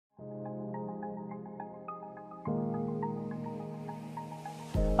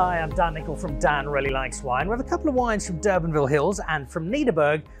Hi, I'm Dan Nicol from Dan Really Likes Wine, with a couple of wines from Durbanville Hills and from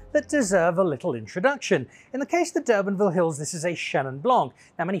Nederburg that deserve a little introduction. In the case of the Durbanville Hills, this is a Chenin Blanc.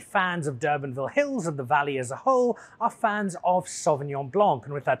 Now, many fans of Durbanville Hills and the valley as a whole are fans of Sauvignon Blanc,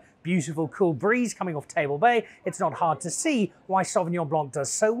 and with that beautiful cool breeze coming off Table Bay, it's not hard to see why Sauvignon Blanc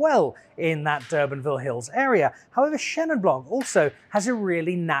does so well in that Durbanville Hills area. However, Chenin Blanc also has a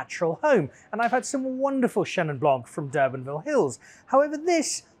really natural home, and I've had some wonderful Chenin Blanc from Durbanville Hills. However,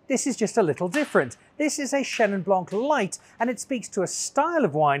 this is just a little different. This is a Chenin Blanc Light, and it speaks to a style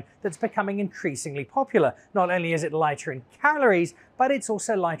of wine that's becoming increasingly popular. Not only is it lighter in calories, but it's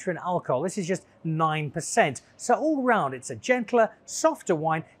also lighter in alcohol. This is just 9%. So all round, it's a gentler, softer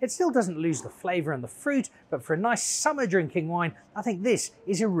wine. It still doesn't lose the flavour and the fruit, but for a nice summer drinking wine, I think this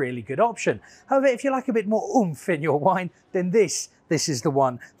is a really good option. However, if you like a bit more oomph in your wine, then this is the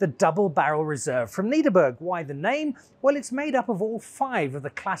one, the Double Barrel Reserve from Nederburg. Why the name? Well, it's made up of all 5 of the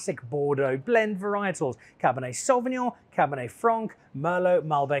classic Bordeaux blend varietals: Cabernet Sauvignon, Cabernet Franc, Merlot,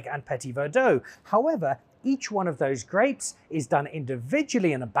 Malbec and Petit Verdot. However, each one of those grapes is done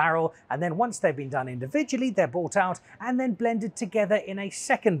individually in a barrel, and then once they've been done individually, they're brought out and then blended together in a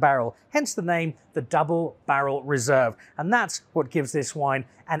second barrel, hence the name, the Double Barrel Reserve. And that's what gives this wine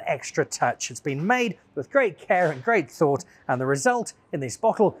an extra touch. It's been made with great care and great thought, and the result in this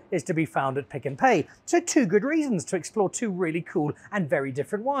bottle is to be found at Pick n Pay. So 2 good reasons to explore 2 really cool and very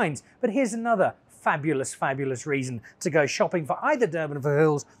different wines. But here's another fabulous reason to go shopping for either Durbanville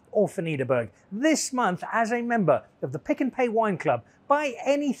Hills or for Nederburg. This month, as a member of the Pick n Pay Wine Club, buy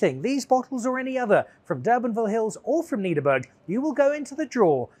anything, these bottles or any other, from Durbanville Hills or from Nederburg, you will go into the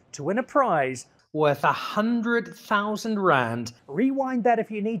draw to win a prize worth 100,000 rand. Rewind that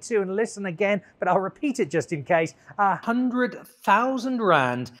if you need to and listen again, but I'll repeat it just in case. 100,000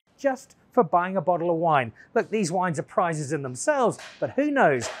 rand just for buying a bottle of wine. Look, these wines are prizes in themselves, but who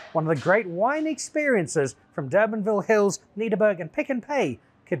knows, one of the great wine experiences from Durbanville Hills, Nederburg and Pick n Pay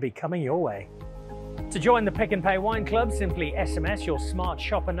could be coming your way. To join the Pick n Pay Wine Club, simply SMS your smart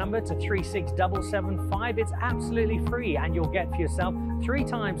shopper number to 36775. It's absolutely free, and you'll get for yourself 3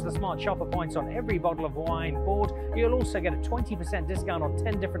 times the smart shopper points on every bottle of wine bought. You'll also get a 20% discount on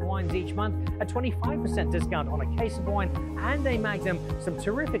 10 different wines each month, a 25% discount on a case of wine, and a Magnum, some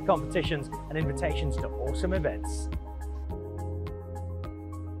terrific competitions and invitations to awesome events.